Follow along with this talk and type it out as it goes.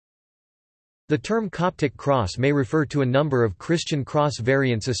The term Coptic cross may refer to a number of Christian cross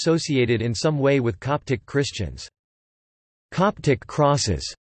variants associated in some way with Coptic Christians. Coptic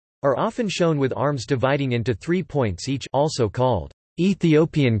crosses are often shown with arms dividing into 3 points each, also called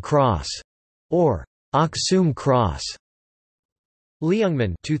Ethiopian cross or Aksum cross.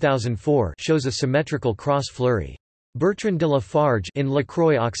 Leungman 2004 shows a symmetrical cross fleury. Bertrand de Lafarge in La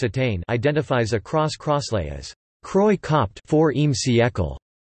Croix Occitane identifies a cross crossley as Croix Copt 4e siècle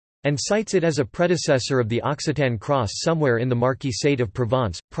and cites it as a predecessor of the Occitane cross somewhere in the Marquisate of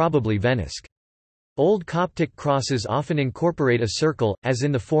Provence, probably Venice. Old Coptic crosses often incorporate a circle, as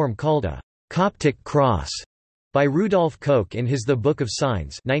in the form called a Coptic cross by Rudolf Koch in his The Book of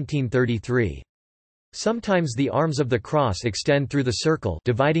Signs 1933. Sometimes the arms of the cross extend through the circle,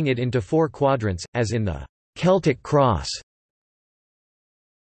 dividing it into 4 quadrants, as in the Celtic cross.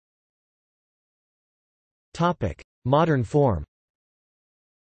 Modern form.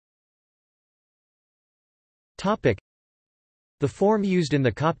 The form used in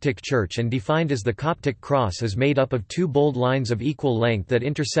the Coptic Church and defined as the Coptic cross is made up of 2 bold lines of equal length that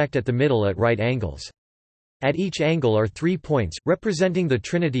intersect at the middle at right angles. At each angle are 3 points, representing the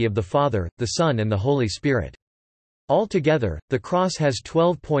Trinity of the Father, the Son and the Holy Spirit. Altogether, the cross has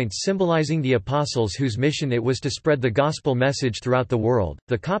 12 points symbolizing the apostles whose mission it was to spread the gospel message throughout the world.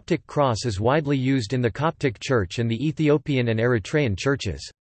 The Coptic cross is widely used in the Coptic Church and the Ethiopian and Eritrean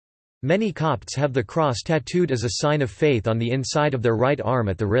churches. Many Copts have the cross tattooed as a sign of faith on the inside of their right arm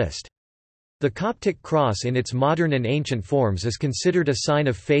at the wrist. The Coptic cross in its modern and ancient forms is considered a sign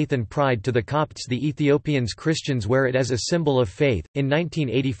of faith and pride to the Copts. The Ethiopians Christians wear it as a symbol of faith. In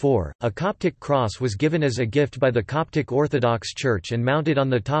 1984, a Coptic cross was given as a gift by the Coptic Orthodox Church and mounted on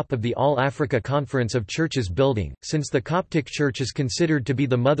the top of the All Africa Conference of Churches building. Since the Coptic Church is considered to be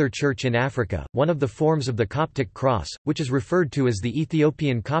the mother church in Africa, one of the forms of the Coptic cross, which is referred to as the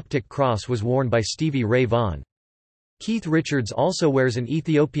Ethiopian Coptic cross, was worn by Stevie Ray Vaughan. Keith Richards also wears an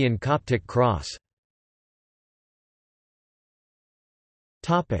Ethiopian Coptic cross.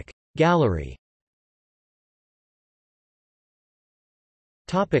 Gallery.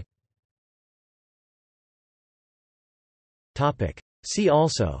 See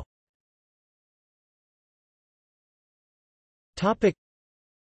also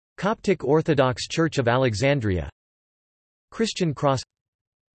Coptic Orthodox Church of Alexandria, Christian cross.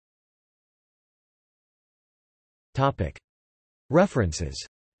 References.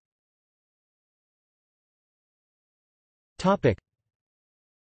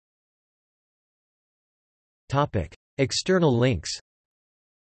 External links.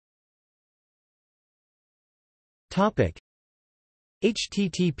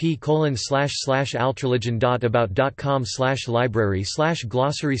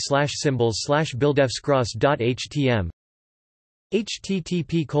 http://altreligion.about.com/library/glossary/symbols/bildefscross.htm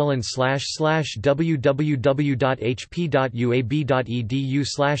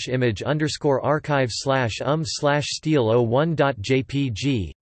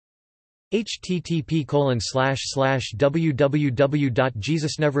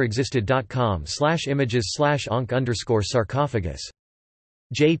http://www.jesusneverexisted.com/images/onc_sarcophagus.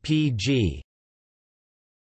 JPG